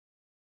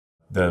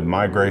The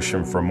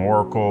migration from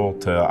Oracle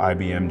to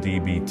IBM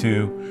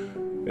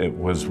Db2, it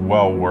was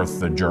well worth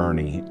the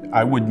journey.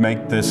 I would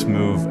make this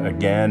move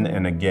again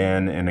and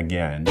again and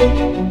again.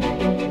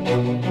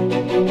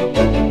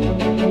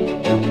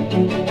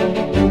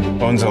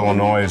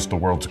 Owens-Illinois is the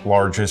world's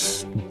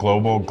largest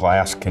global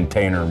glass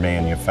container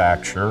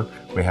manufacturer.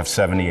 We have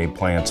 78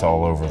 plants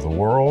all over the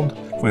world.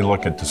 If we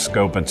look at the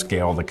scope and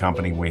scale of the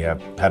company, we have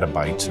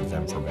petabytes of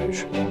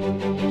information.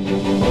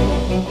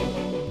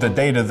 The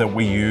data that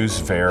we use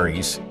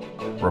varies.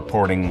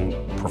 Reporting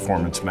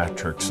performance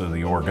metrics of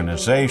the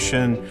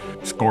organization,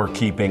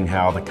 scorekeeping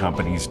how the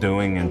company's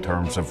doing in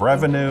terms of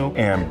revenue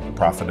and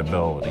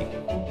profitability.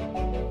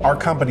 Our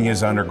company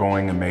is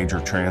undergoing a major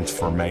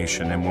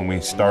transformation, and when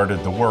we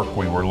started the work,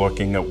 we were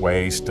looking at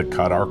ways to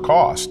cut our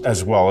costs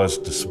as well as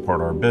to support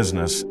our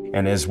business.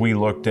 And as we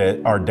looked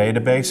at our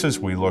databases,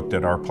 we looked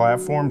at our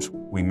platforms,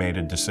 we made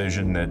a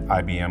decision that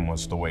IBM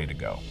was the way to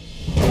go.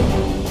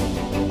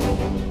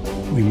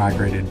 We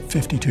migrated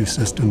 52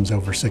 systems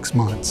over 6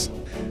 months,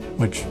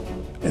 which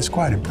is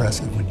quite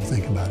impressive when you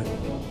think about it.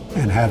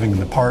 And having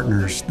the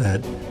partners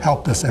that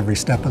helped us every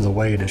step of the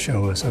way to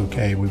show us,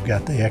 okay, we've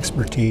got the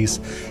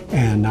expertise,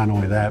 and not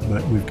only that,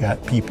 but we've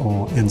got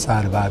people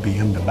inside of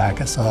IBM to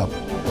back us up.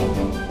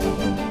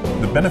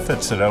 The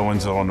benefits that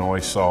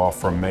Owens-Illinois saw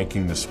from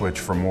making the switch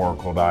from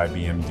Oracle to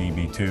IBM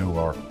Db2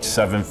 are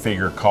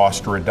 7-figure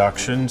cost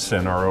reductions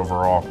in our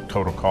overall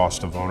total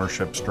cost of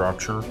ownership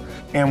structure,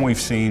 and we've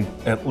seen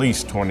at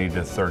least 20 to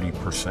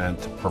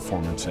 30%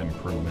 performance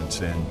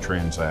improvements in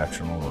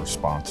transactional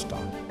response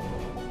time.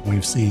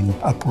 We've seen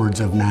upwards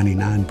of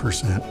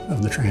 99%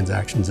 of the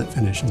transactions that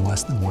finish in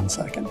less than 1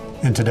 second.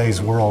 In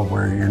today's world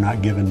where you're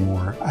not given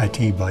more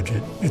IT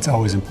budget, it's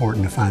always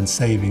important to find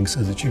savings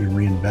so that you can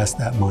reinvest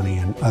that money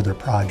in other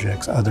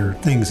projects, other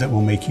things that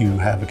will make you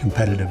have a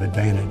competitive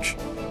advantage.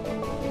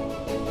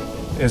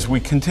 As we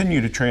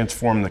continue to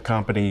transform the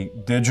company,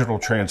 digital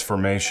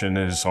transformation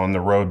is on the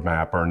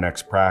roadmap, our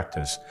next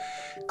practice.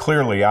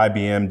 Clearly,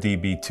 IBM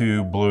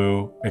Db2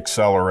 Blue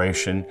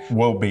acceleration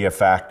will be a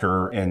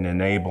factor in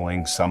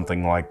enabling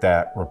something like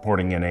that.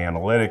 Reporting and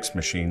analytics,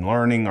 machine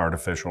learning,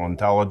 artificial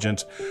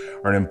intelligence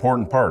are an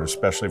important part,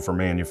 especially for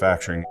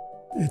manufacturing.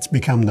 It's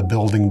become the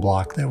building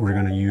block that we're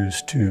going to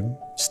use to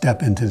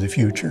step into the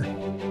future.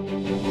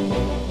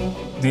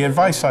 The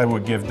advice I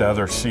would give to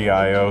other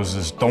CIOs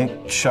is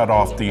don't shut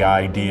off the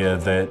idea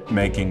that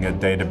making a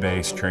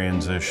database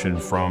transition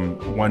from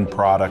one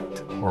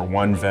product or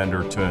one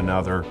vendor to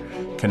another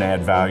can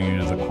add value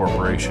to the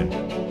corporation.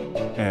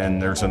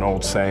 And there's an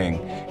old saying,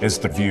 is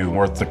the view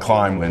worth the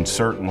climb? And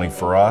certainly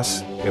for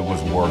us, it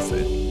was worth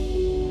it.